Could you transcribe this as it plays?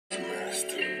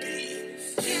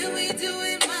Can we do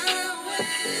it my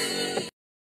way?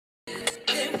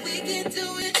 Then we can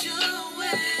do it your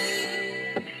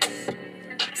way.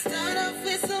 Start off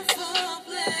with some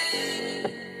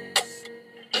foreplay,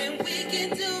 and we can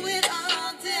do it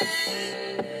all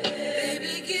day.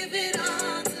 Baby, give it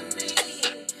all to me.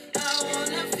 I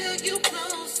wanna feel you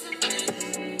close to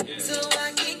me, so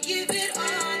I can give it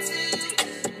all to you.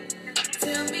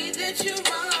 Tell me that you're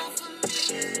wrong for me.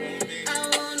 I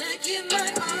wanna give my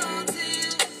all to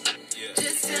you.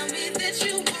 Just tell me that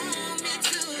you want me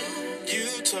to. You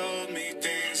told me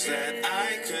things that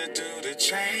I could do to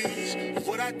change.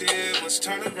 What I did was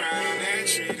turn around and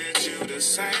treated you the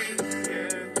same.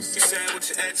 You said what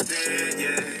your ex did,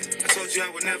 yeah. I told you I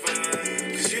would never,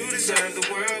 cause you deserve the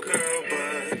world, girl,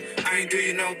 but I ain't do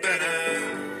you no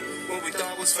better. What we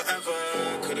thought was forever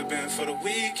could have been for the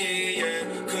weekend, yeah.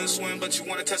 Couldn't swim, but you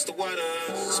wanna test the water,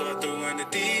 so I threw in the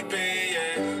deep end,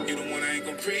 yeah. You the one I ain't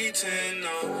gon' pretend,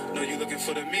 no. No, you looking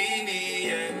for the meaning,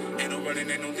 yeah. Ain't no running,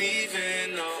 ain't no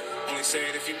leaving, no. Only say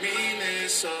it if you mean it,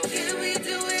 so. Can we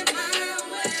do it my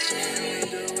way?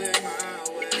 Do it my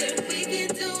way. Then we can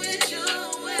do it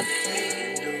your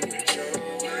way. Do it your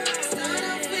way. Start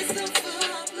off with some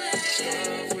foreplay,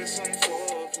 Start with some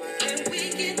foreplay. and we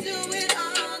can do it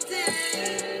all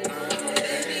day.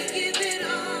 Baby, give it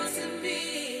all to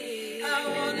me. I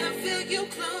wanna feel you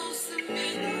close to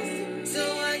me, so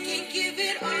I can give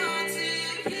it all to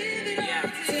you.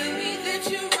 Tell me that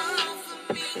you're wrong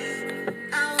for me.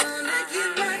 I wanna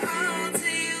give my all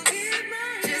to you.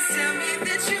 Just tell me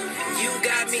that you want. You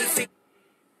got me thinking.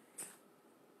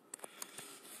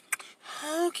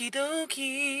 Okie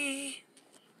dokie.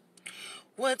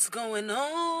 What's going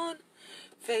on?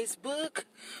 Facebook,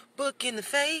 book in the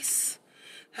face.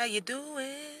 How you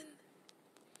doing?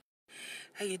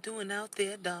 How you doing out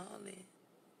there, darling?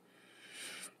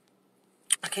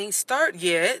 I can't start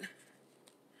yet.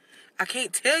 I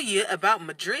can't tell you about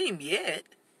my dream yet.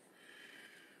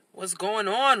 What's going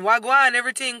on? Wagwan,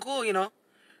 everything cool, you know.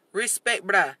 Respect,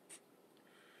 bruh.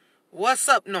 What's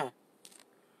up, no?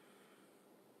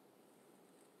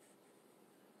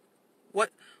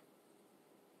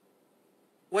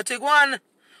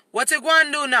 What you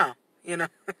going do now? You know?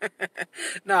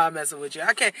 No, I'm messing with you.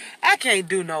 I can't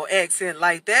do no accent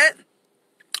like that.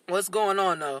 What's going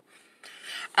on though?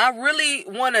 I really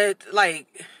want to like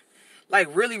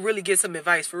really get some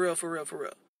advice for real.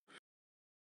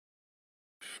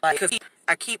 Like, cause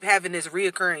I keep having this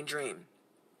reoccurring dream.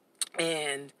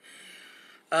 And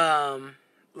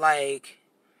like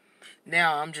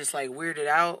now I'm just like weirded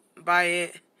out by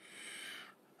it.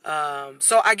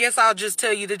 So I guess I'll just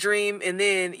tell you the dream, and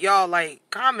then y'all like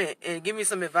comment and give me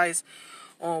some advice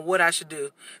on what I should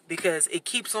do, because I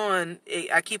keep on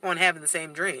having the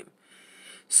same dream.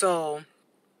 So,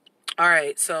 all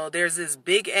right. So there's this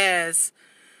big ass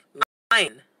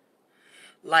lion,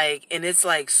 like, and it's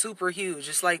like super huge.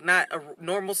 It's like not a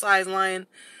normal size lion,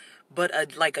 but a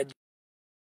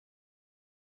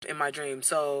in my dream.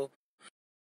 So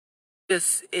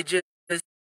it just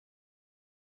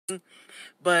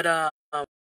but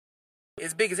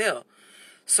it's big as hell.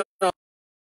 So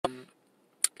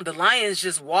the lion's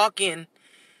just walking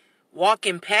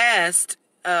past,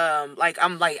 like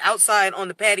I'm like outside on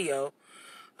the patio,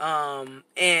 and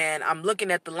I'm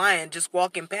looking at the lion just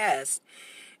walking past,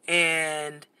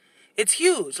 and it's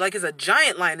huge, like it's a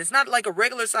giant lion. It's not like a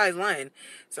regular size lion.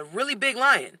 It's a really big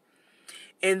lion.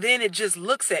 And then it just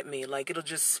looks at me, like it'll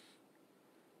just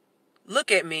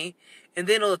look at me, and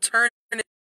then it'll turn.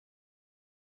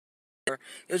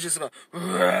 It'll just go,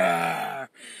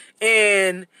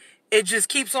 and it just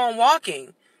keeps on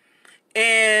walking.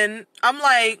 And I'm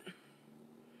like,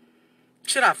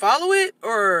 should I follow it?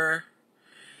 Or,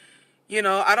 you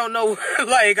know, I don't know.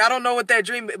 Like, I don't know what that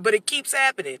dream, but it keeps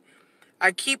happening.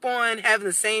 I keep on having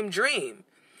the same dream.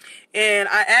 And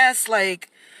I asked, like,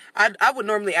 I would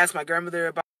normally ask my grandmother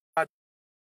about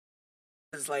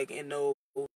this, like, in no,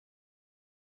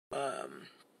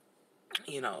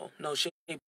 you know, no shape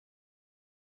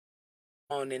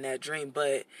on in that dream.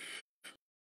 But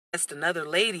asked another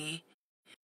lady,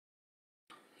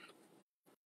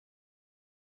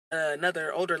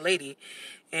 another older lady,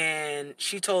 and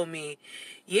she told me,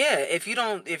 yeah, if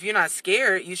you're not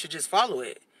scared, you should just follow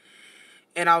it.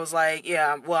 And I was like,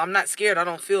 yeah, well, I'm not scared. I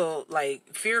don't feel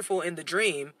like fearful in the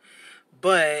dream,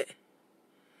 but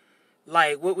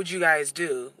like, what would you guys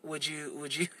do? Would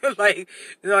you like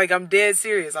I'm dead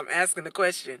serious. I'm asking the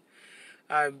question.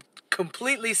 I'm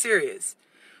completely serious.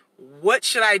 What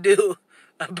should I do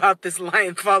about this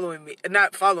lion following me?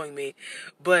 Not following me,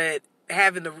 but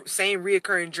having the same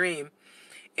reoccurring dream,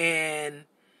 and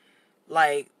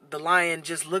like the lion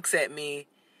just looks at me,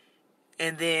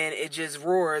 and then it just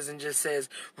roars and just says,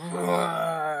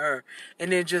 roar,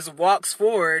 and then just walks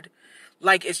forward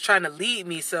like it's trying to lead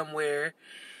me somewhere.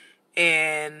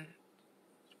 And,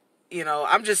 you know,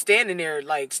 I'm just standing there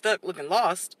like stuck looking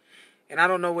lost, and I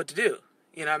don't know what to do.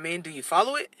 You know what I mean? Do you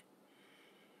follow it?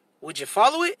 Would you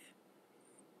follow it?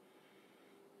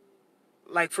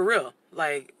 Like, for real.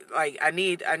 Like I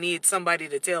need somebody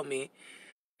to tell me.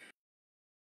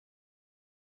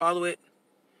 Follow it.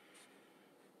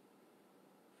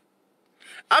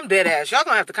 I'm dead ass. Y'all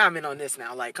gonna have to comment on this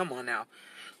now. Like, come on now.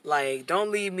 Like,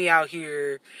 don't leave me out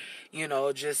here, you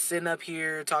know, just sitting up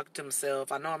here talking to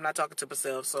myself. I know I'm not talking to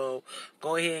myself, so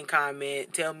go ahead and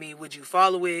comment. Tell me, would you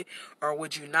follow it or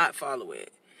would you not follow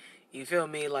it? You feel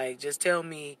me? Like, just tell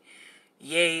me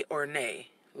yay or nay.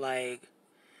 Like,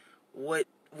 what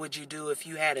would you do if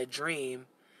you had a dream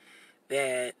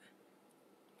that,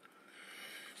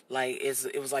 like,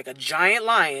 it was like a giant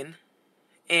lion,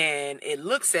 and it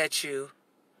looks at you,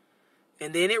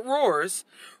 and then it roars,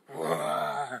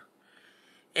 roar,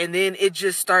 and then it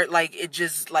just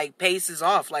paces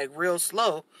off, like, real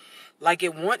slow, like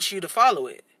it wants you to follow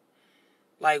it.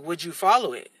 Like, would you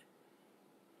follow it?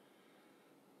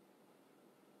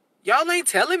 Y'all ain't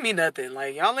telling me nothing.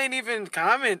 Like, y'all ain't even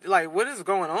comment. Like, what is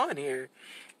going on here?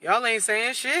 Y'all ain't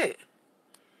saying shit.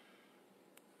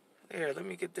 Here, let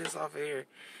me get this off of here.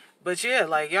 But yeah,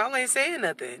 like, y'all ain't saying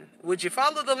nothing. Would you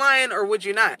follow the lion or would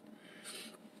you not?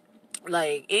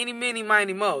 Like, any, mini,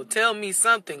 miny, mo. Tell me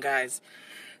something, guys.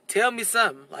 Tell me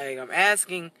something. Like, I'm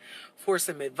asking for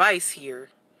some advice here.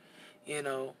 You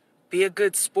know, be a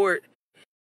good sport.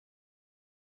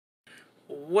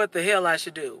 What the hell I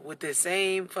should do with this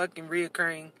same fucking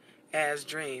reoccurring ass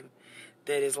dream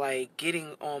that is like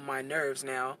getting on my nerves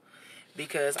now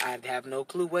because I have no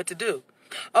clue what to do.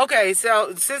 Okay,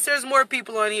 so since there's more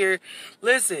people on here,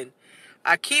 listen,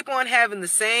 I keep on having the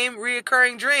same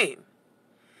reoccurring dream.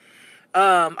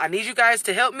 I need you guys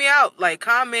to help me out. Like,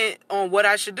 comment on what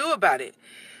I should do about it.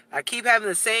 I keep having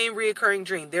the same reoccurring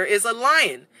dream. There is a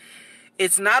lion.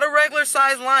 It's not a regular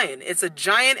sized lion. It's a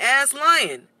giant ass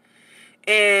lion.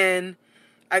 And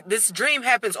this dream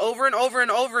happens over and over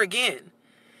and over again.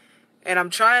 And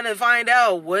I'm trying to find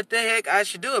out what the heck I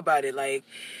should do about it. Like,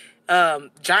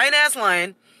 giant ass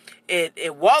lion,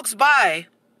 it walks by,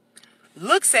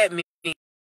 looks at me,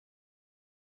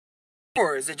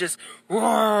 roars. It just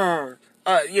roar,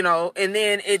 you know, and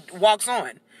then it walks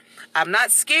on. I'm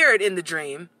not scared in the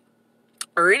dream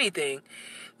or anything,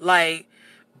 like,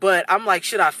 but I'm like,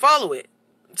 should I follow it?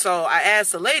 So I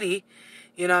asked a lady,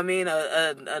 you know what I mean,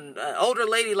 an older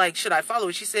lady, like, should I follow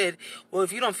it? She said, well,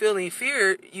 if you don't feel any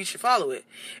fear, you should follow it.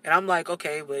 And I'm like,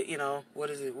 okay, but, you know, what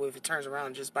is it? What if it turns around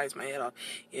and just bites my head off?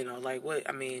 You know, like, what?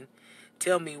 I mean,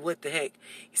 tell me what the heck.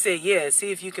 He said, yeah,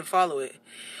 see if you can follow it.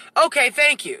 Okay,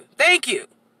 thank you. Thank you.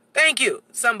 Thank you,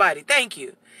 somebody. Thank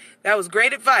you. That was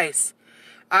great advice.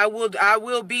 I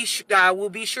will be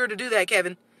sure to do that,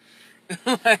 Kevin.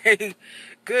 Like,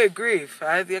 good grief.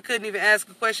 I couldn't even ask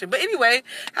a question. But anyway,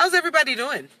 how's everybody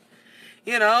doing?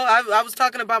 You know, I was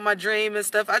talking about my dream and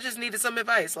stuff. I just needed some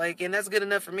advice. Like, and that's good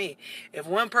enough for me. If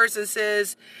one person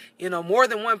says, you know, more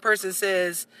than one person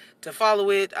says to follow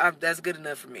it, that's good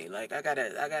enough for me. Like, I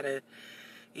gotta,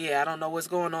 yeah, I don't know what's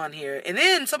going on here. And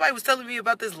then somebody was telling me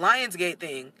about this Lionsgate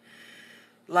thing.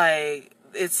 Like,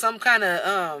 it's some kind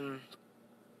of,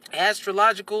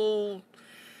 astrological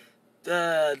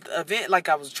event. Like,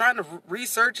 I was trying to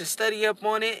research and study up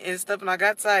on it and stuff, and I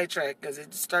got sidetracked because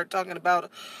it started talking about,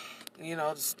 you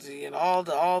know, all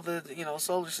the you know,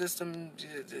 solar system,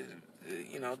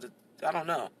 you know, I don't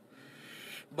know,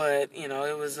 but, you know,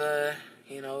 it was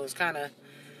you know, it was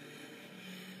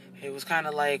kind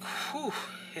of like, whew,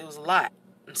 it was a lot.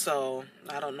 So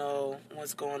I don't know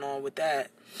what's going on with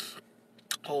that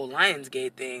whole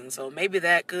Lionsgate thing. So maybe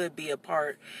that could be a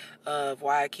part of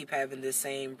why I keep having this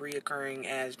same reoccurring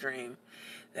ass dream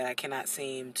that I cannot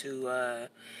seem to,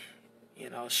 you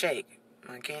know, shake.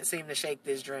 I can't seem to shake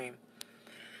this dream.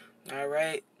 All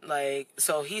right. Like,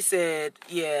 so he said,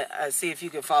 yeah, see if you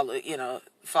can follow it, you know,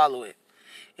 follow it.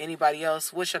 Anybody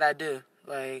else? What should I do?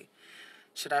 Like,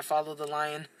 should I follow the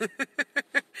lion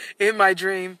in my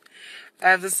dream? I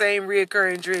have the same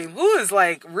reoccurring dream. Who is,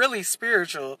 like, really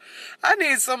spiritual? I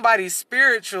need somebody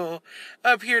spiritual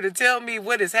up here to tell me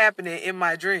what is happening in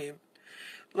my dream.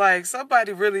 Like,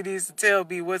 somebody really needs to tell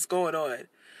me what's going on.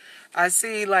 I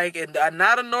see, like,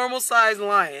 not a normal sized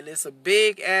lion. It's a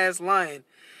big ass lion.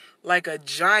 Like a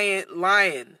giant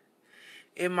lion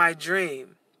in my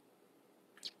dream.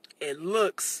 It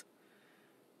looks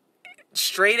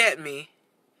straight at me.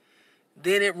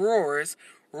 Then it roars.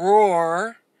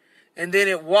 Roar. and then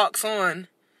it walks on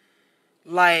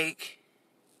like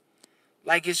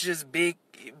it's just big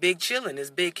chilling, it's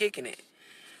big kicking it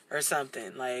or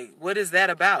something. Like, what is that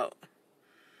about?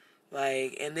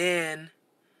 Like, and then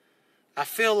I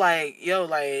feel like, yo,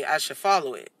 like, I should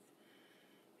follow it.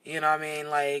 You know what I mean?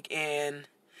 Like, and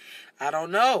I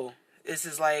don't know. This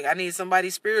is like, I need somebody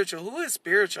spiritual. Who is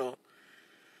spiritual?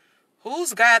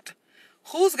 Who's got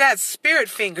spirit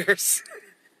fingers?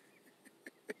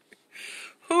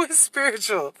 Who is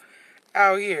spiritual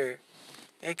out here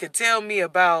and could tell me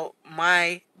about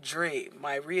my dream,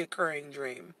 my reoccurring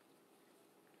dream?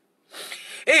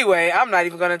 Anyway, I'm not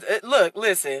even gonna look.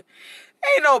 Listen,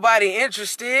 ain't nobody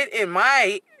interested in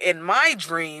my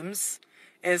dreams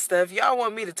and stuff. Y'all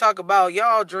want me to talk about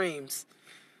y'all dreams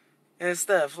and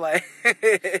stuff, like,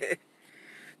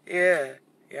 yeah.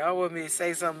 Y'all want me to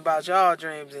say something about y'all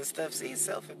dreams and stuff. See,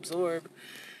 self-absorbed.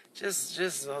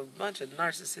 Just a bunch of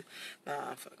narcissists. Nah,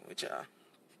 I'm fucking with y'all.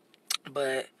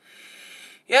 But,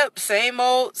 yep, same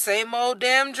old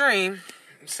damn dream.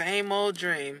 Same old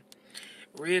dream.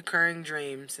 Reoccurring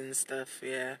dreams and stuff,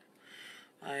 yeah.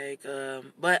 Like,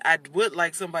 but I would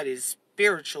like somebody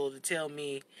spiritual to tell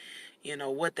me, you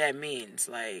know, what that means.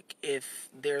 Like, if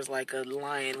there's like a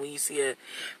lion, when you see a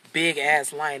big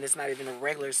ass lion, it's not even a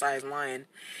regular sized lion.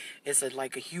 It's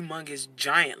like a humongous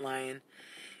giant lion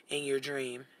in your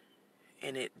dream.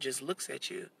 And it just looks at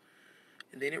you.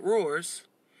 And then it roars.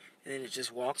 And then it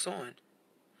just walks on.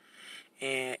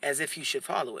 And as if you should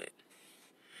follow it.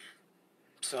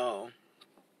 So,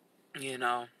 you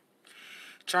know,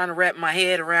 trying to wrap my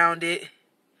head around it.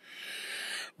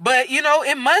 But, you know,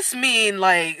 it must mean,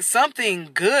 like,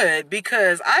 something good,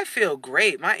 because I feel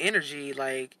great. My energy,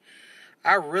 like,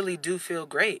 I really do feel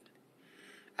great.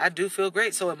 I do feel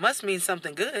great. So it must mean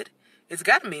something good. It's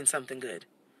got to mean something good.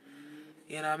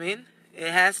 You know what I mean?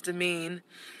 It has to mean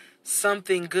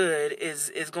something good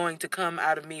is going to come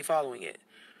out of me following it.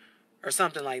 Or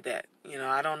something like that. You know,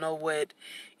 I don't know what,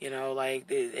 you know, like,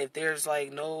 if there's,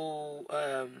 like, no,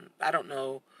 I don't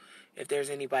know if there's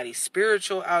anybody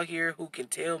spiritual out here who can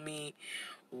tell me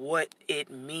what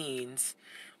it means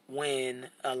when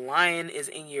a lion is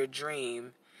in your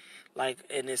dream, like,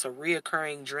 and it's a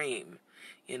reoccurring dream,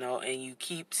 you know, and you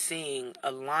keep seeing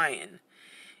a lion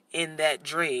in that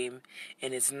dream,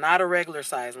 and it's not a regular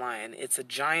size lion, it's a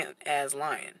giant ass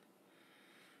lion.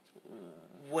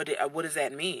 What does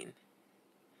that mean?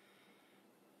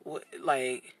 What,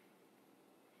 like,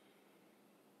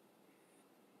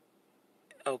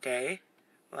 okay,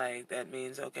 like, that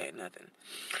means, okay, nothing.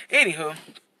 Anywho,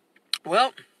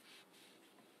 well,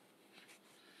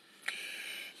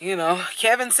 you know,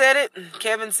 Kevin said it.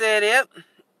 Kevin said,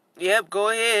 yep, go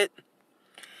ahead,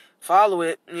 follow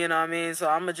it, you know what I mean? So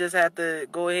I'm gonna just have to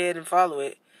go ahead and follow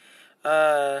it.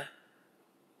 That's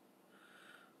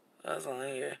on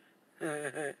here.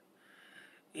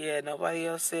 Yeah, nobody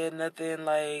else said nothing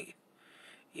like,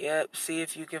 yep, see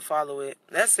if you can follow it.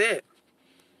 That's it.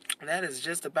 That is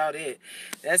just about it.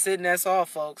 That's it, and that's all,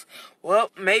 folks. Well,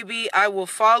 maybe I will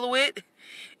follow it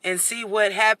and see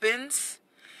what happens.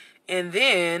 And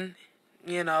then,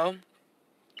 you know,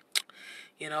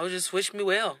 just wish me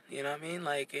well. You know what I mean?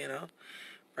 Like, you know,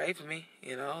 pray for me.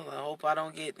 You know, I hope I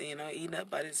don't get, you know, eaten up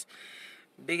by this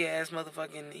big ass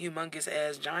motherfucking humongous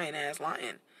ass giant ass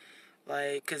lion.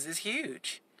 Like, 'cause it's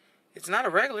huge. It's not a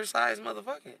regular size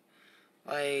motherfucker.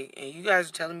 Like, and you guys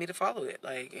are telling me to follow it.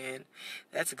 Like, and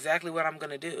that's exactly what I'm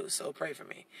gonna do. So pray for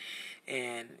me.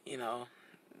 And, you know,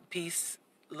 peace,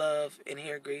 love, and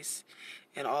hair grease,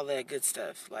 and all that good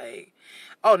stuff. Like,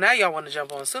 oh, now y'all want to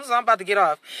jump on. As soon as I'm about to get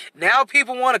off, now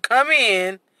people want to come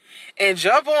in and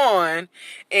jump on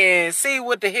and see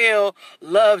what the hell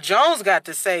Love Jones got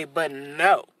to say. But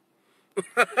no.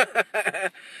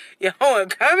 Y'all want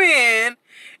to come in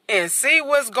and see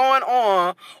what's going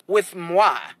on with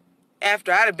moi.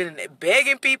 After I'd have been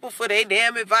begging people for their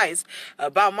damn advice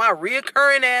about my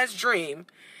reoccurring ass dream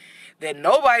that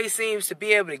nobody seems to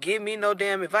be able to give me no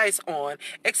damn advice on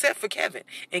except for Kevin.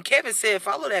 And Kevin said,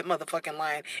 follow that motherfucking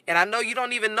line. And I know you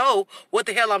don't even know what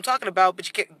the hell I'm talking about,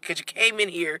 but because you came in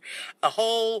here a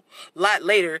whole lot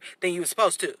later than you were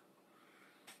supposed to.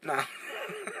 Nah.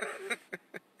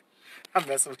 I'm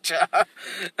messing with y'all.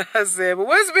 I said, but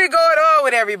what's been going on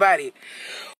with everybody?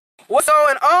 What's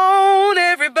going on,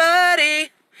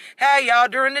 everybody? How y'all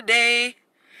during the day?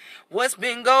 What's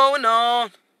been going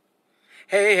on?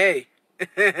 Hey.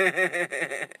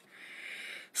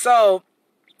 So,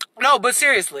 no, but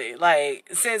seriously, like,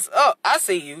 since, I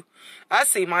see you. I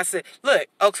see myself. Look,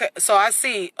 okay, so I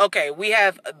see, okay, I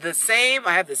have the same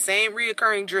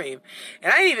reoccurring dream.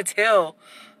 And I didn't even tell,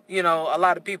 you know, a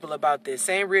lot of people about this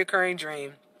same reoccurring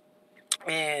dream.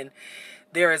 And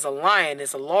there is a lion.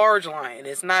 It's a large lion.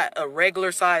 It's not a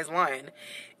regular sized lion.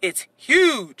 It's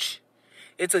huge.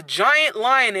 It's a giant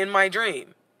lion in my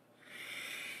dream.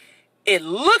 It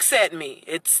looks at me.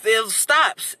 It still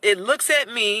stops. It looks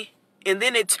at me, and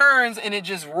then it turns and it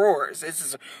just roars. It's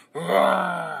just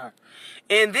roar.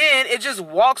 And then it just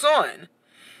walks on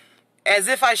as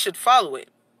if I should follow it.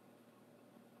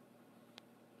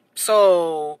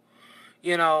 So,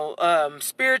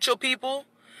 spiritual people,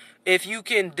 if you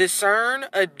can discern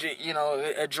a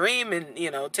dream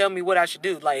and, tell me what I should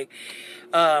do. Like,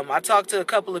 I talked to a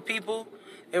couple of people.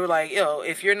 They were like,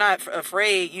 if you're not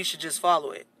afraid, you should just follow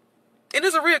it. And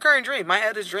it's a reoccurring dream. I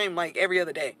had this dream like every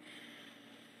other day.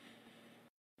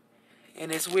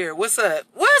 And it's weird. What's up?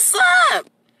 What's up?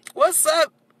 What's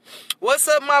up? What's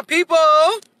up, my people?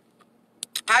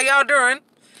 How y'all doing?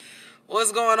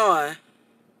 What's going on?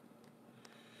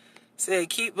 Say,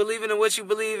 keep believing in what you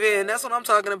believe in. That's what I'm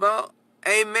talking about.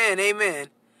 Amen. Amen.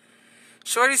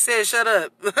 Shorty said, shut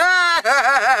up.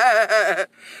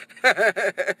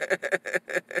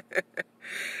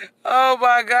 Oh,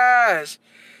 my gosh.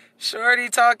 Shorty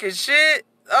talking shit.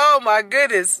 Oh my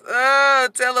goodness.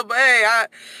 Tell him, hey, I'm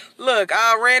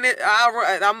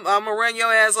gonna run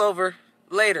your ass over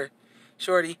later,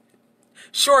 Shorty.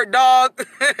 Short dog.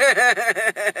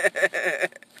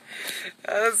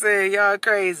 I'm saying y'all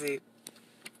crazy.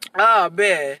 Oh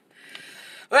man.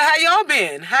 Well, how y'all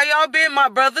been? How y'all been, my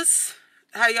brothers?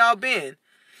 How y'all been?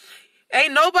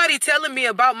 Ain't nobody telling me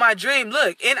about my dream.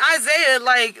 Look, in Isaiah,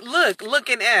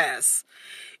 looking ass.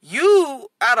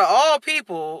 You, out of all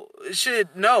people,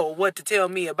 should know what to tell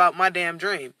me about my damn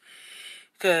dream.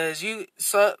 Cause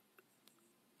Isaiah,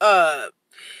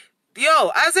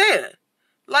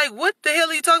 like, what the hell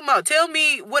are you talking about? Tell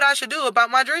me what I should do about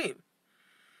my dream.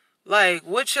 Like,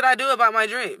 what should I do about my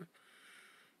dream?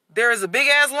 There is a big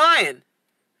ass lion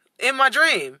in my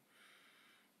dream.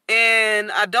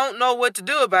 And I don't know what to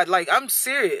do about it. Like, I'm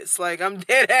serious. Like, I'm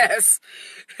dead ass.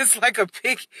 It's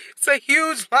a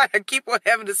huge lie. I keep on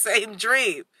having the same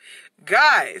dream.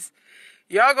 Guys,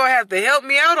 y'all gonna have to help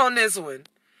me out on this one.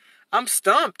 I'm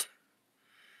stumped.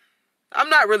 I'm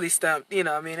not really stumped,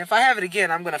 if I have it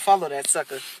again, I'm gonna follow that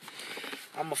sucker.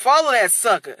 I'm gonna follow that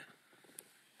sucker.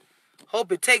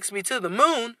 Hope it takes me to the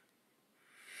moon.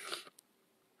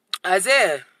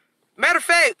 Isaiah. Matter of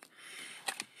fact,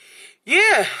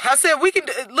 yeah, I said we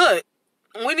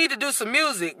need to do some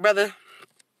music, brother.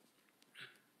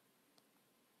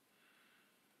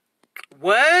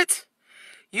 What?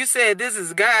 You said this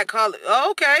is God calling.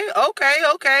 Okay.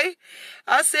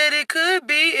 I said it could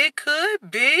be.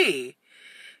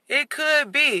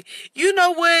 You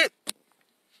know what?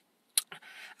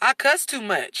 I cuss too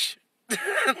much.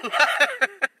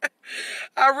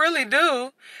 I really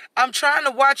do. I'm trying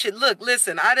to watch it. Look,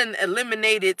 listen, I done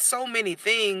eliminated so many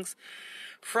things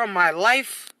from my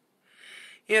life.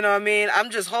 You know what I mean? I'm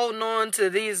just holding on to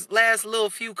these last little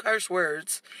few curse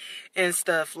words and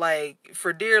stuff, like,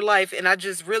 for dear life. And I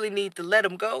just really need to let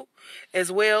them go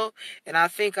as well. And I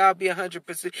think I'll be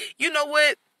 100%. You know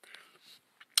what?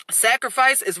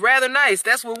 Sacrifice is rather nice.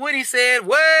 That's what Woody said.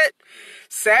 What?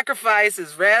 Sacrifice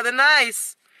is rather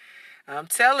nice. I'm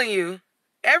telling you.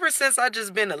 Ever since I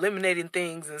just been eliminating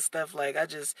things and stuff, like,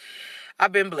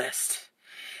 I've been blessed.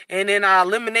 And then I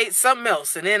eliminate something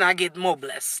else, and then I get more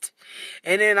blessed.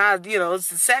 And then I,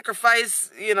 sacrifice,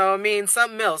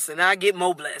 something else, and I get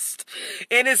more blessed.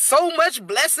 And it's so much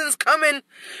blessings coming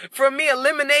from me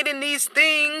eliminating these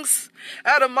things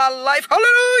out of my life.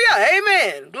 Hallelujah!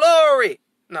 Amen! Glory!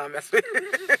 No, I'm messing.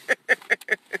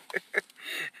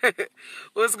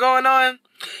 What's going on?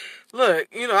 Look,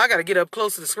 I got to get up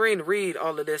close to the screen to read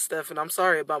all of this stuff, and I'm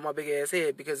sorry about my big ass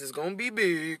head because it's going to be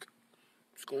big.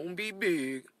 It's going to be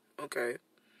big. Okay.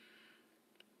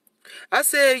 I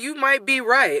said you might be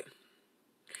right.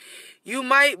 You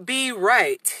might be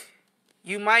right.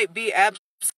 You might be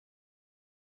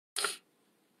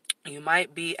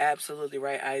absolutely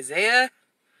right, Isaiah.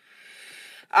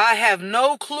 I have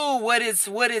no clue what it's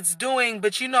doing,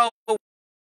 but what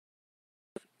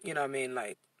I mean,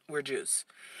 like, we're Jews.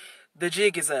 The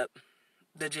jig is up.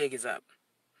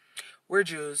 We're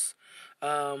Jews.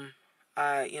 My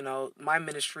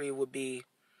ministry would be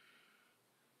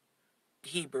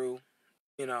Hebrew,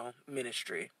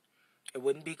 ministry. It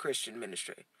wouldn't be Christian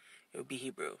ministry. It would be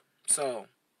Hebrew. So,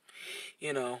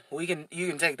 you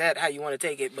can take that how you want to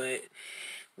take it, but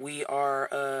we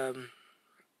are,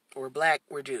 we're black,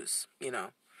 we're Jews,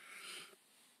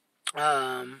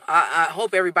 I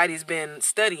hope everybody's been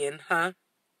studying, huh?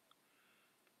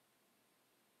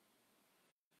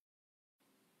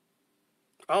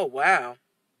 Oh, wow.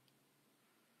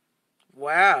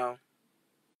 Wow.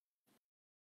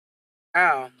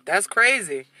 Wow, that's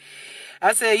crazy.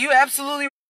 I said you absolutely.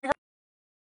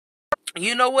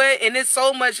 You know what? And it's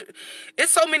so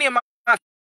many of my.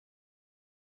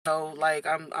 Like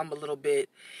I'm a little bit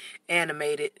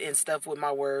animated and stuff with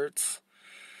my words.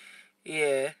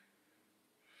 Yeah,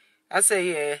 I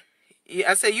say yeah.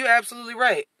 Yeah, I said you absolutely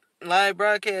right. Live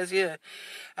broadcast, yeah.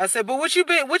 I said, but what you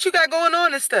got going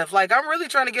on and stuff? Like I'm really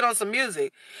trying to get on some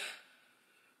music.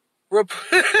 Rep-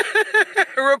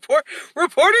 report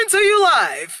reporting to you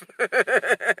live.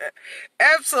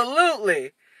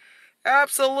 Absolutely.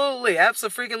 Absolutely.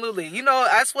 Absolutely. You know,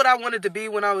 that's what I wanted to be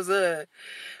when I was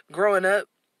growing up.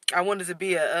 I wanted to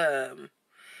be a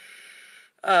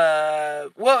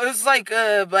well, it was like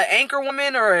an anchor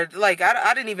woman or like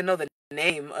I didn't even know the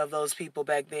name of those people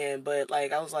back then, but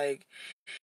like I was like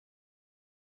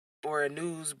or a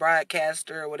news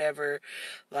broadcaster or whatever.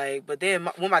 Like, but then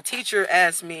when my teacher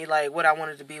asked me like what I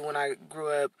wanted to be when I grew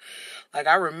up, like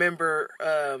I remember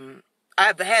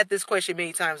I've had this question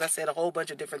many times. I said a whole bunch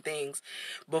of different things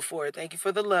before. Thank you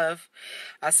for the love.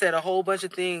 I said a whole bunch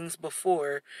of things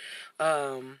before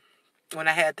when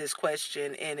I had this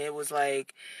question, and it was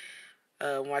like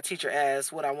when my teacher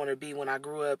asked what I wanted to be when I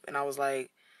grew up, and I was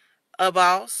like, a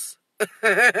boss. A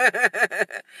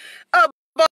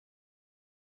boss.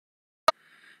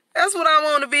 That's what I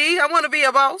want to be. I want to be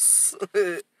a boss.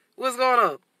 What's going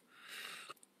on?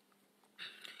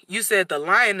 You said the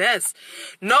lioness.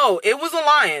 No, it was a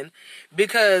lion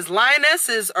because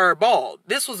lionesses are bald.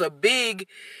 This was a big,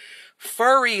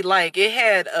 furry, like it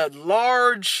had a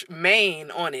large mane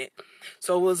on it.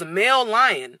 So it was a male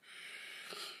lion.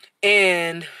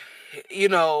 And you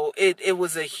know, it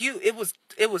was a huge it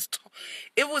was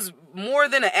more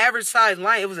than an average sized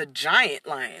lion. It was a giant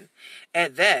lion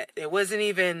at that. It wasn't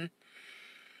even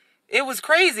it was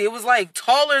crazy. It was like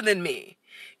taller than me.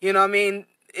 You know what I mean?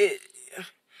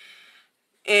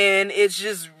 And it's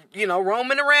just, you know,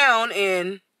 roaming around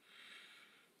and,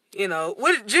 you know,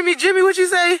 what, Jimmy, what you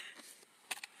say?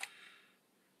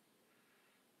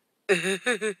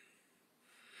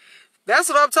 That's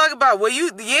what I'm talking about. Well,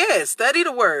 yeah, study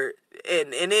the word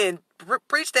and then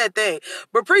preach that thing,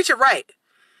 but preach it right.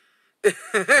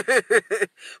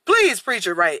 Please preach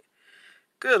it right.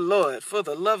 Good Lord, for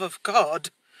the love of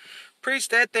God, preach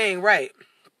that thing right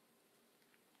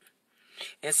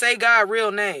and say God's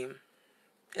real name.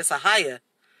 It's a higher,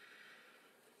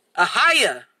 a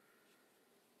higher,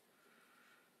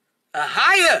 a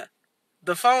higher.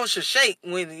 The phone should shake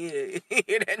when you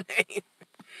hear that name.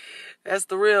 That's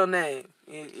the real name.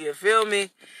 You feel me?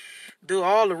 Do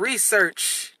all the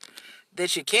research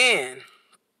that you can.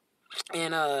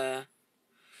 And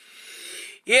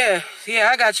yeah,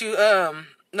 I got you.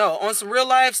 No, on some real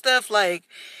life stuff, like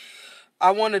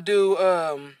I wanna do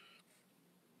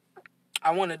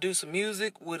some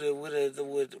music with a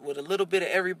little bit of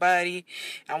everybody.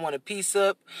 I wanna piece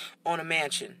up on a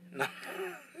mansion.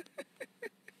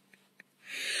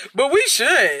 But we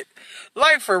should.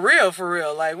 Like for real, for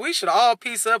real. Like we should all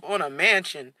piece up on a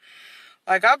mansion.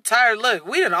 Like I'm tired. Look,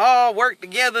 we done all worked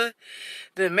together,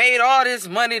 done made all this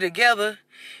money together,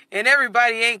 and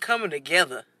everybody ain't coming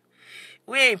together.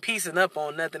 We ain't piecing up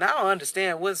on nothing. I don't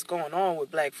understand what's going on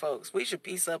with black folks. We should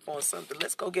piece up on something.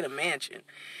 Let's go get a mansion.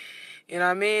 You know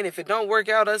what I mean? If it don't work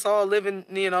out, us all living,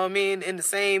 you know what I mean, in the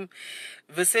same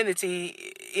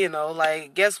vicinity, you know,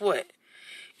 like, guess what?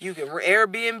 You can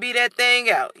Airbnb that thing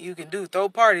out. You can throw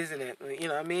parties in it. You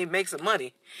know what I mean? Make some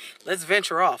money. Let's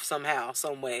venture off somehow,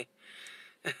 some way.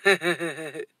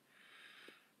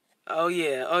 Oh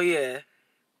yeah, oh yeah.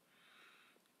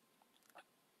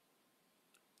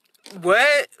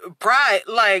 What? Pride?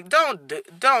 Like, don't,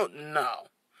 no.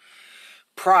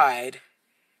 Pride.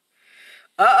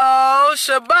 Uh-oh,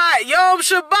 Shabbat. Yom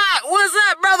Shabbat. What's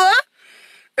up, brother?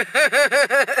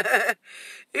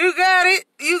 You got it.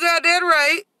 You got that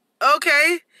right.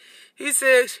 Okay. He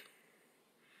says,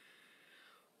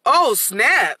 oh,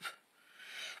 snap.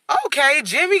 Okay,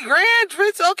 Jimmy Grant.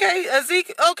 Okay,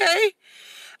 Ezekiel. Okay.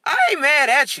 I ain't mad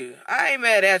at you. I ain't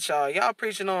mad at y'all. Y'all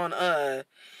preaching on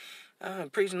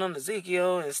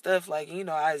Ezekiel and stuff like, you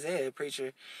know, Isaiah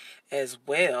preacher as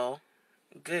well.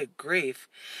 Good grief.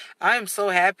 I'm so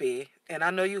happy. And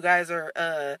I know you guys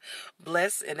are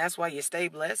blessed, and that's why you stay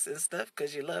blessed and stuff,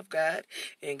 because you love God,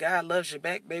 and God loves you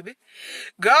back, baby.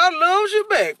 God loves you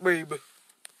back, baby.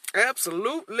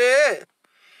 Absolutely.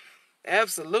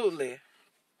 Absolutely.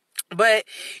 But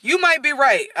you might be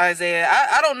right, Isaiah.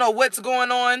 I don't know what's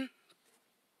going on.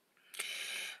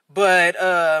 But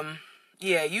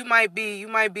yeah, you might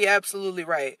be absolutely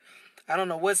right. I don't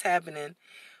know what's happening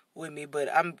with me, but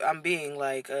I'm being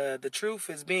like the truth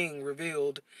is being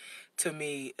revealed to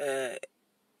me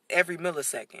every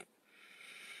millisecond.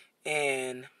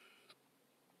 And,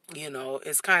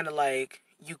 it's kind of like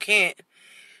you can't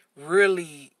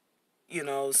really,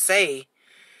 say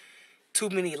too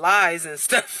many lies and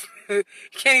stuff. You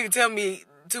can't even tell me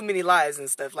too many lies and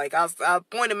stuff. Like, I'll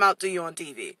point them out to you on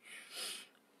TV.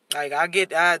 Like,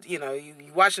 you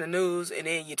watching the news and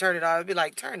then you turn it off. I'd be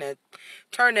like, turn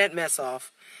that mess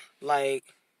off. Like,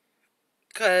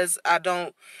 cause I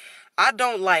don't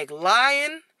like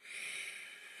lying.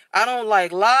 I don't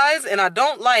like lies, and I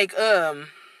don't like,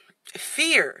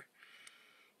 fear.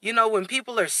 When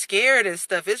people are scared and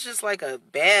stuff, it's just like a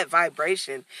bad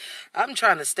vibration. I'm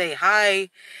trying to stay high,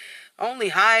 only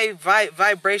high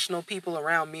vibrational people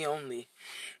around me only.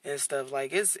 And stuff.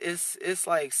 Like, it's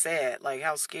like sad, like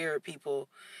how scared people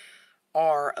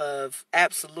are of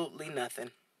absolutely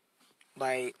nothing.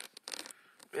 Like,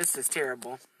 this is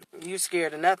terrible. You're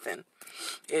scared of nothing.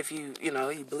 If you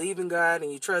believe in God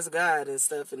and you trust God and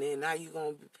stuff, and then how do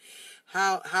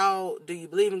you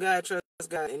believe in God, trust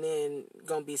God, and then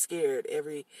gonna be scared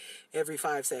every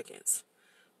 5 seconds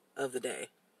of the day?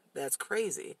 That's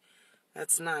crazy.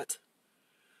 That's not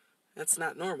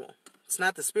normal. It's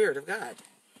not the spirit of God.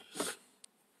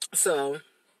 So,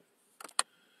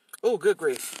 oh, good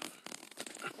grief.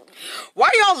 Why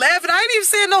y'all laughing? I ain't even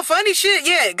saying no funny shit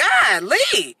yet. God, Lee.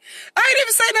 I ain't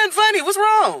even saying nothing funny. What's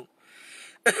wrong?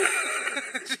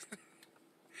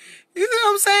 You see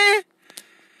what I'm saying?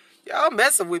 Y'all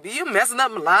messing with me. You messing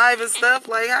up my live and stuff.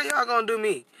 Like, how y'all gonna do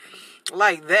me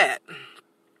like that?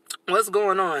 What's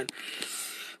going on?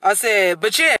 I said,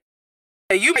 but yeah,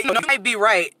 you might be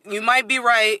right. You might be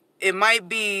right. It might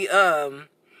be,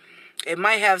 it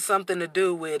might have something to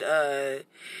do with,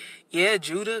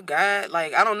 Judah, God,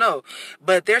 like, I don't know.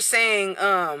 But they're saying,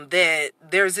 that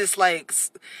there's this, like,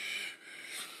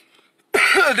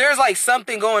 there's, like,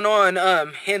 something going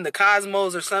on, in the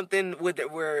cosmos or something with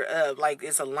it where, like,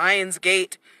 it's a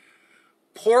Lionsgate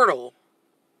portal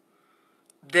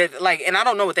that, like, and I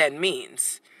don't know what that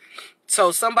means.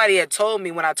 So somebody had told me,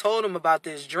 when I told them about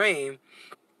this dream,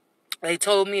 they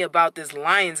told me about this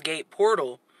Lionsgate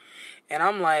portal. And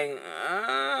I'm like,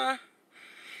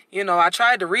 I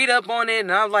tried to read up on it,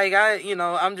 and I'm like,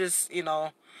 I'm just,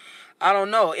 I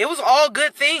don't know. It was all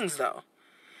good things, though.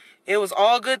 It was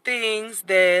all good things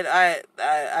that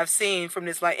I've seen from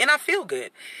this light, and I feel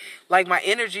good. Like, my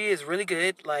energy is really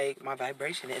good. Like, my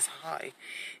vibration is high.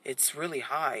 It's really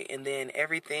high, and then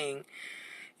everything,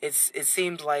 it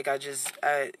seems like I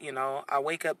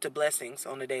wake up to blessings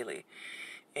on the daily.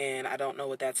 And I don't know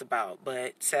what that's about,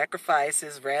 but sacrifice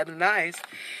is rather nice.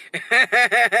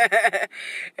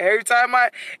 every time I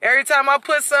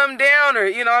put something down, or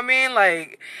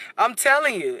like, I'm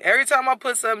telling you, every time I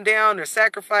put something down or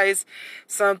sacrifice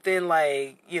something,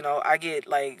 like, I get,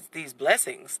 like, these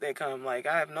blessings that come. Like,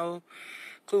 I have no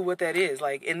clue what that is.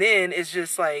 Like, and then it's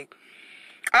just like,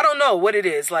 I don't know what it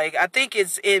is. Like, I think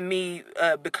it's in me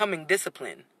becoming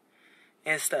disciplined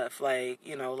and stuff. Like,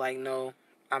 like, no,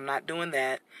 I'm not doing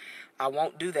that. I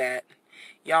won't do that.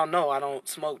 Y'all know I don't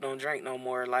smoke, don't drink no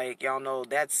more. Like, y'all know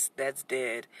that's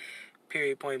dead.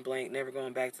 Period, point blank. Never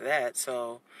going back to that.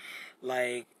 So,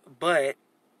 like, but,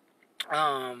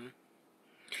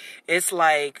 it's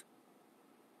like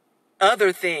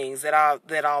other things that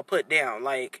I'll put down.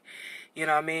 Like,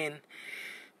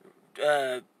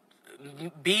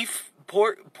 beef,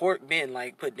 pork been,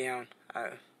 like, put down.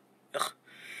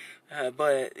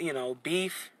 But,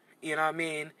 beef,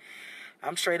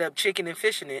 I'm straight up chicken and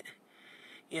fishing it.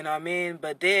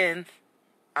 But then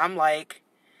I'm not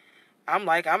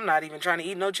even trying to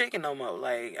eat no chicken no more.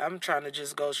 Like, I'm trying to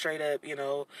just go straight up,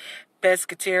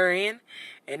 pescatarian,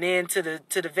 and then to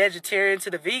the vegetarian,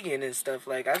 to the vegan and stuff.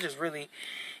 Like, I just really,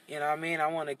 I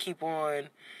want to keep on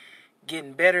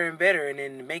getting better and better, and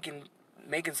then making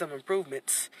some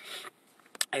improvements.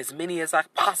 As many as I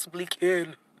possibly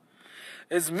can.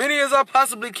 As many as I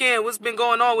possibly can. What's been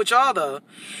going on with y'all, though?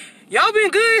 Y'all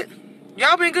been good?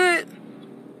 Y'all been good?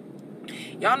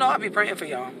 Y'all know I be praying for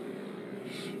y'all.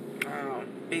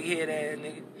 Big head ass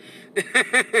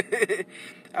nigga.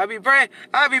 I be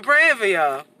praying for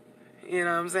y'all. You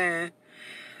know what I'm saying?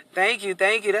 Thank you.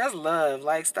 That's love.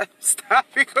 Like, stop.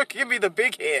 You're gonna give me the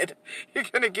big head. You're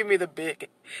gonna give me the big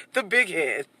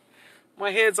head.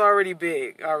 My head's already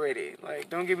big already. Like,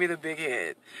 don't give me the big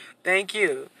head. Thank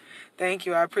you.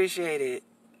 I appreciate it.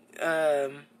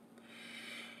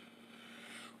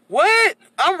 What?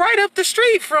 I'm right up the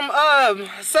street from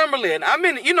Summerlin.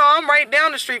 I'm right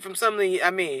down the street from Summerlin.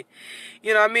 I'm in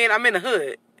the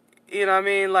hood.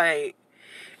 Like,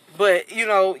 but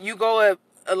you go up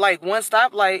like one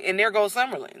stoplight and there goes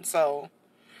Summerlin. So,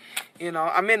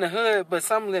 I'm in the hood, but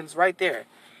Summerlin's right there.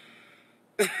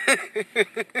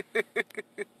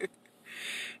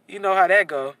 You know how that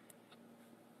go.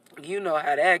 You know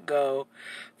how that go.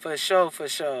 For sure, for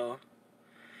sure.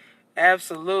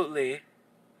 Absolutely.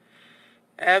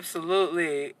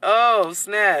 Absolutely. Oh,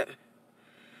 snap.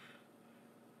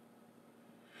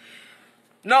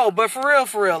 No, but for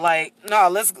real, like, no,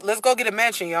 let's go get a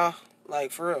mansion, y'all.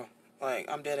 Like, for real. Like,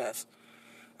 I'm dead ass.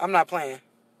 I'm not playing.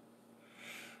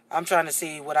 I'm trying to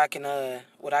see what I can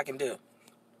do.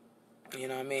 You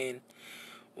know what I mean?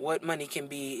 What money can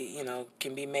be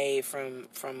made from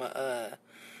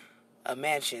a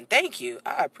mansion. Thank you.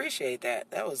 I appreciate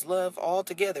that. That was love all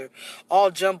together,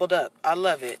 all jumbled up. I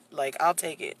love it. Like, I'll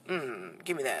take it.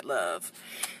 Give me that love.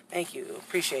 Thank you.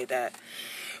 Appreciate that.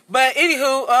 But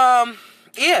anywho,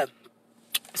 yeah.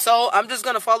 So I'm just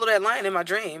gonna follow that line in my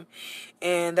dream,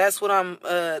 and that's what I'm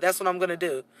gonna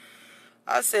do.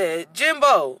 I said,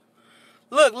 Jimbo,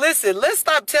 look, listen, let's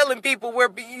stop telling people where,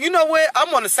 you know what?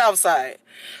 I'm on the south side.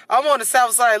 I'm on the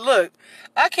south side. Look,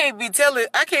 I can't be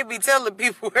telling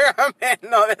people where I'm at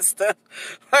and all that stuff.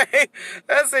 Like,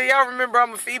 I said, y'all remember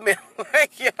I'm a female.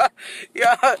 Like,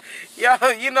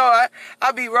 y'all, you know,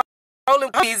 I be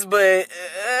rolling peace, but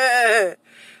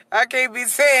I can't be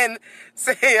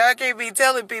I can't be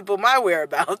telling people my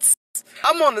whereabouts.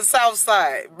 I'm on the south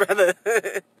side, brother.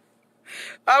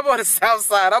 I'm on the south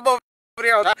side. I'm over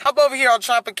here on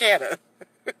Tropicana.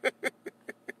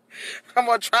 I'm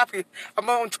on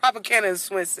Tropicana in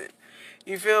Swenson.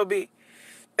 You feel me?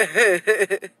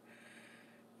 There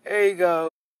you go.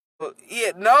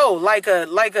 Yeah, no,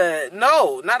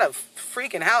 no, not a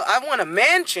freaking house. I want a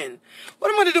mansion.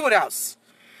 What am I gonna do with a house?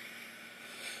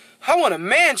 I want a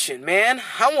mansion, man.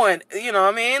 I want, you know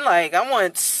what I mean? Like, I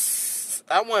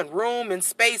want room and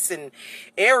space and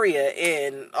area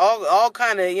and all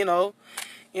kind of, you know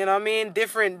what I mean?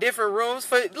 Different rooms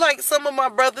for, like, some of my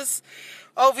brothers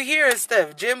over here and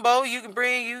stuff. Jimbo, you can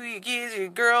bring your kids, your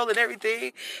girl and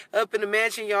everything up in the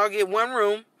mansion. Y'all get one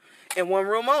room and one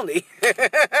room only.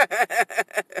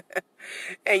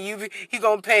 And he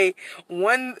gonna pay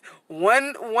one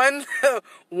rent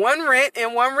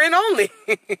and one rent only.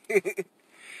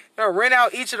 Rent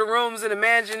out each of the rooms in the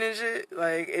mansion and shit.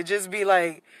 Like, it just be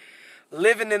like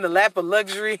living in the lap of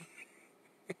luxury.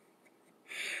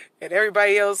 And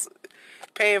everybody else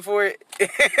paying for it.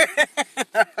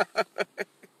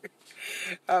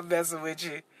 I'm messing with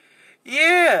you.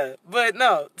 Yeah, but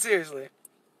no, seriously.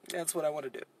 That's what I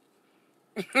want to do.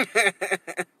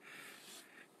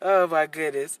 Oh my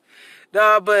goodness.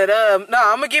 No, but I'm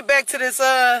gonna get back to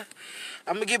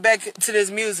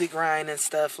this music grind and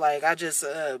stuff. Like, I just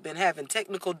been having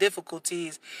technical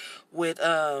difficulties with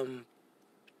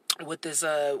this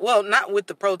well, not with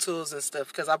the Pro Tools and stuff,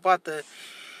 because I bought the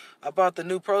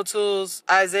new Pro Tools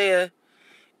Isaiah,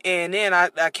 and then I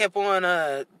kept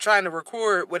on trying to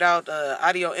record without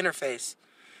audio interface.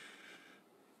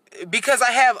 Because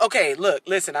I have, okay, look,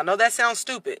 listen, I know that sounds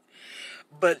stupid,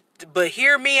 but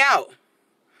hear me out.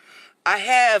 I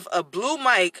have a blue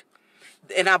mic,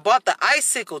 and I bought the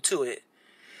icicle to it.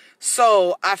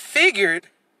 So I figured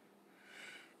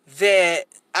that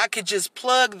I could just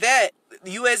plug that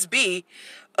USB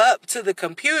up to the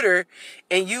computer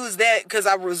and use that, because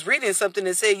I was reading something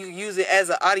that said you use it as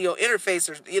an audio interface,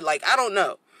 or like, I don't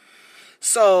know.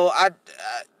 So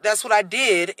that's what I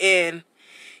did, and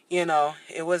you know,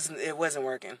 it wasn't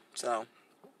working. So,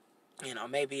 you know,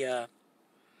 maybe I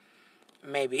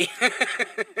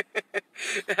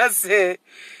said,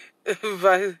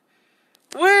 but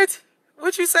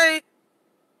what you say?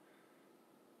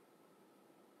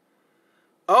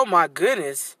 Oh my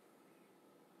goodness.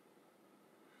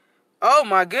 Oh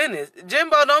my goodness.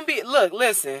 Jimbo, don't be, look,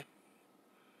 listen.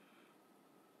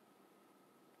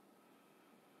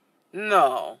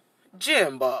 No.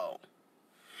 Jimbo,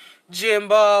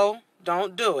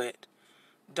 don't do it.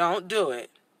 Don't do it.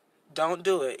 Don't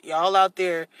do it. Y'all out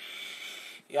there,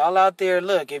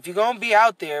 look, if you're going to be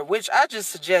out there, which I just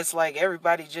suggest, like,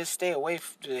 everybody just stay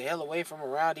the hell away from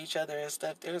around each other and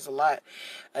stuff. There's a lot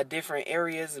of different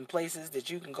areas and places that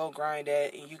you can go grind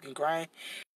at, and you can grind.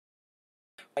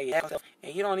 And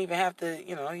you don't even have to,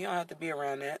 you don't have to be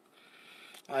around that.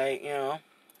 Like,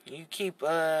 you keep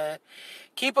a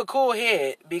cool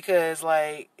head, because,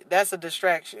 like, that's a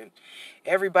distraction.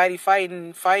 Everybody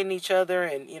fighting each other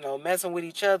and, messing with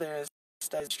each other is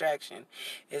a distraction.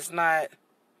 It's not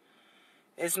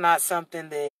something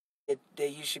that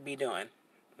you should be doing.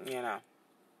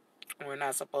 We're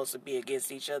not supposed to be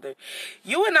against each other.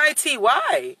 You and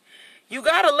ITY, you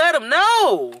gotta let them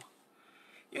know.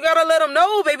 You gotta let them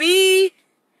know, baby.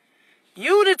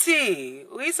 Unity.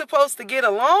 We supposed to get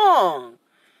along.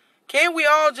 Can't we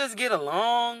all just get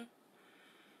along?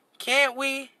 Can't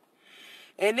we?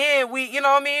 And then we, you know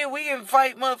what I mean? We can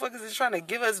fight motherfuckers that's trying to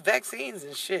give us vaccines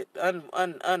and shit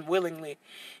unwillingly.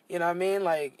 You know what I mean?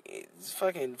 Like, it's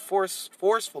fucking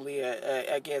forcefully,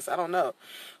 I guess. I don't know.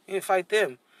 We can fight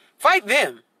them. Fight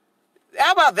them.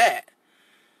 How about that?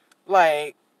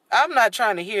 Like, I'm not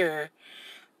trying to hear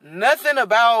nothing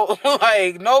about,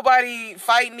 like, nobody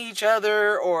fighting each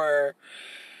other or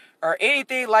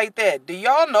anything like that. Do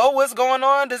y'all know what's going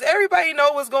on? Does everybody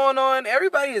know what's going on?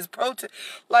 Everybody is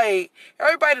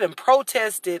everybody done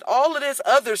protested all of this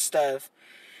other stuff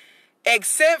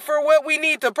except for what we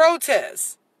need to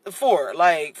protest for.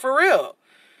 Like, for real.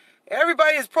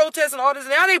 Everybody is protesting all this.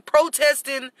 Now they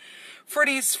protesting for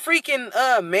these freaking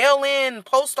mail-in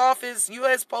post office,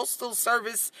 U.S. Postal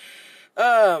Service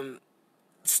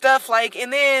stuff, like,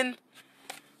 and then,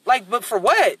 like, but for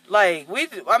what? Like,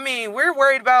 we're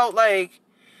worried about, like,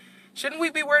 shouldn't we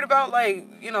be worried about, like,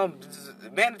 you know,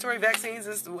 mandatory vaccines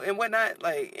and whatnot?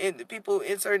 Like, and people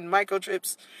inserting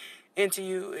microchips into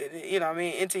you, you know what I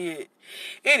mean, into you.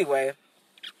 Anyway,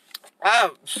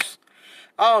 I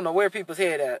don't know where people's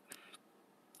head at.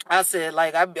 I said,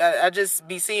 like, I just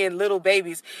be seeing little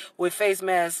babies with face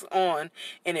masks on,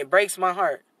 and it breaks my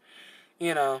heart.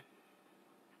 You know,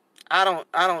 I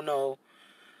don't know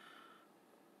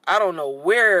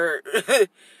where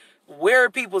where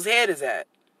people's head is at,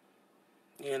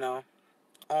 you know,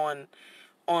 on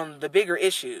the bigger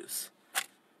issues.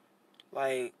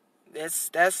 Like,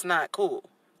 that's not cool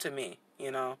to me,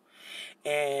 you know.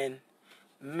 And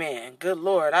man, good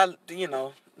Lord,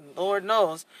 Lord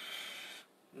knows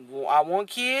I want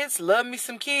kids, love me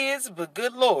some kids, but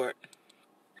good Lord,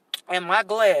 am I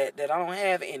glad that I don't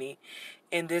have any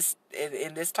in this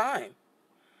time.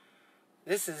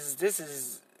 This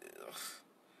is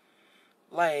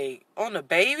like, on the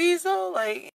babies though,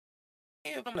 like,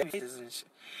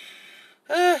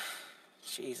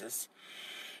 Jesus.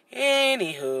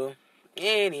 Anywho,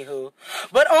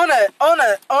 but on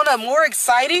a more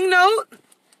exciting note,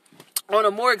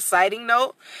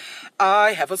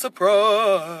 I have a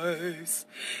surprise,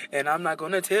 and I'm not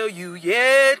gonna tell you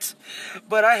yet,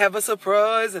 but I have a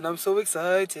surprise, and I'm so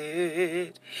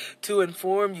excited to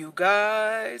inform you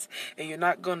guys, and you're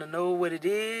not gonna know what it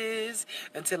is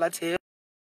until I tell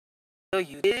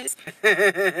you this.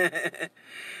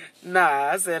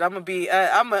 Nah, I said I'm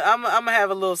gonna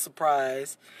have a little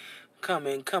surprise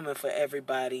coming for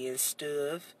everybody and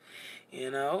stuff. You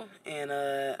know, and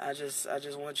I just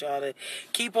want y'all to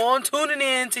keep on tuning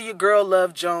in to your girl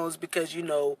Love Jones, because you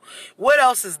know what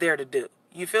else is there to do.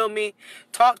 You feel me?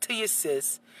 Talk to your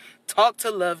sis. Talk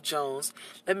to Love Jones.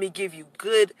 Let me give you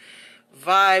good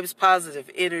vibes, positive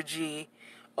energy,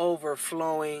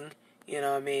 overflowing. You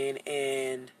know what I mean?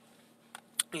 And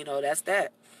you know, that's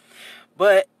that.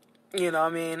 But you know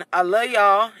what I mean? I love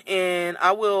y'all, and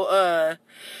I will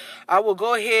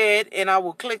go ahead and I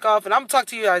will click off, and I'm gonna talk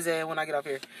to you, Isaiah, when I get off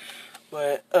here.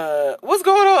 But what's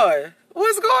going on?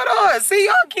 What's going on? See,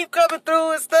 y'all keep coming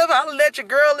through and stuff. I'll let your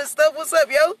girl and stuff. What's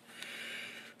up, yo?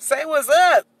 Say what's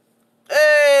up.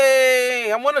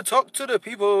 Hey, I want to talk to the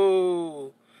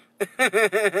people.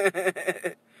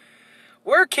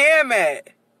 Where Cam at?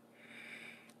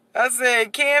 I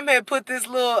said Cam had put this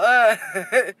little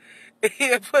he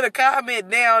had put a comment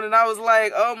down, and I was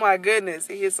like, oh my goodness,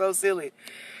 he is so silly.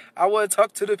 I want to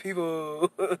talk to the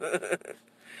people.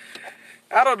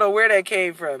 I don't know where that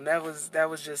came from. That was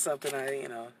just something I,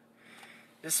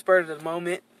 just spurred of the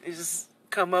moment. It just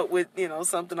come up with,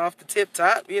 something off the tip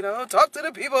top, talk to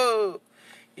the people.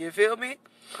 You feel me?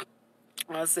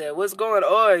 I said, what's going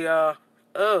on, y'all?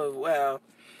 Oh, wow.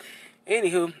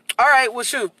 Anywho. All right, well,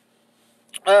 shoot.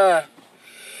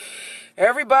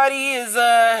 Everybody is,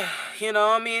 I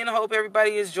hope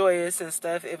everybody is joyous and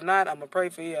stuff. If not, I'm going to pray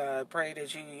for you. I pray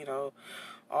that you,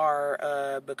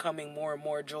 are becoming more and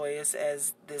more joyous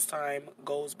as this time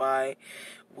goes by.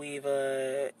 We've,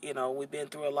 we've been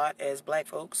through a lot as black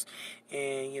folks.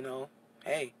 And,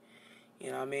 hey,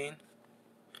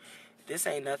 this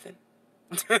ain't nothing.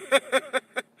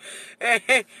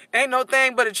 ain't no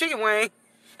thing but a chicken wing.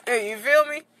 Hey, you feel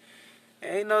me?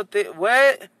 Ain't no thing.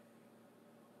 What?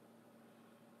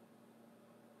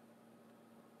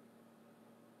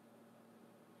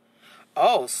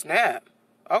 Oh, snap.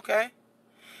 Okay.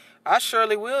 I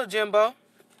surely will, Jimbo.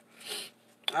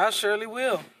 I surely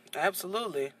will.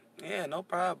 Absolutely. Yeah, no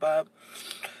problem, Bob.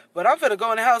 But I'm finna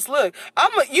go in the house. Look,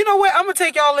 you know what? I'm gonna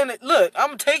take y'all in it. Look, I'm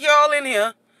gonna take y'all in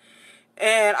here.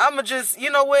 And I'm gonna just, you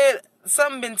know what?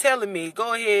 Something been telling me,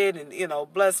 go ahead and,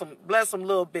 bless them a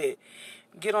little bit.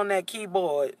 Get on that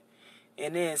keyboard.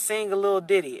 And then sing a little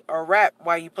ditty or rap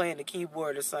while you playing the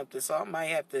keyboard or something. So I might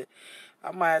have to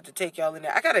I might have to take y'all in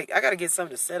there. I gotta get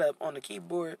something to set up on the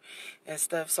keyboard and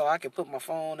stuff so I can put my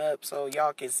phone up so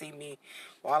y'all can see me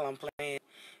while I'm playing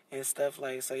and stuff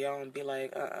like, so y'all don't be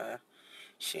like,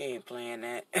 she ain't playing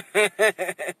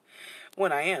that.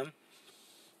 When I am,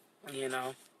 you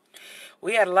know.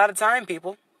 We had a lot of time,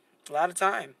 people. A lot of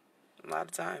time.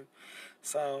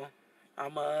 So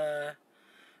I'm gonna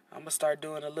start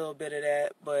doing a little bit of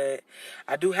that, but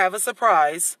I do have a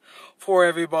surprise for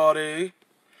everybody,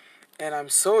 and I'm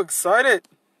so excited.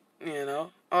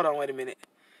 Hold on, wait a minute.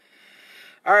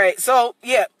 All right, so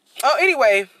yeah. Oh,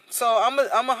 anyway, so I'm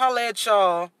gonna holler at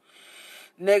y'all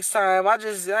next time. I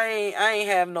ain't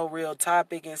have no real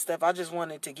topic and stuff. I just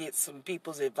wanted to get some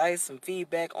people's advice, some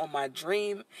feedback on my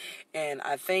dream, and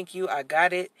I thank you. I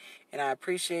got it, and I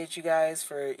appreciate you guys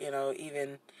for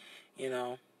even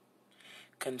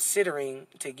considering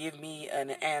to give me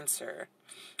an answer.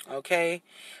 Okay,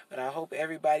 but I hope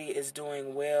everybody is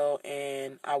doing well,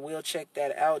 and I will check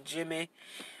that out, Jimmy.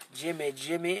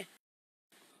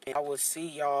 And I will see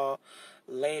y'all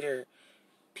later.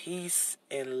 Peace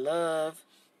and love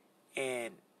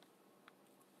and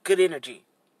good energy,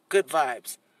 good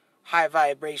vibes, high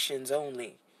vibrations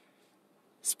only.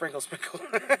 Sprinkle, sprinkle.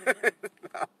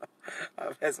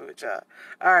 I'm messing with y'all.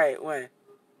 All right, when?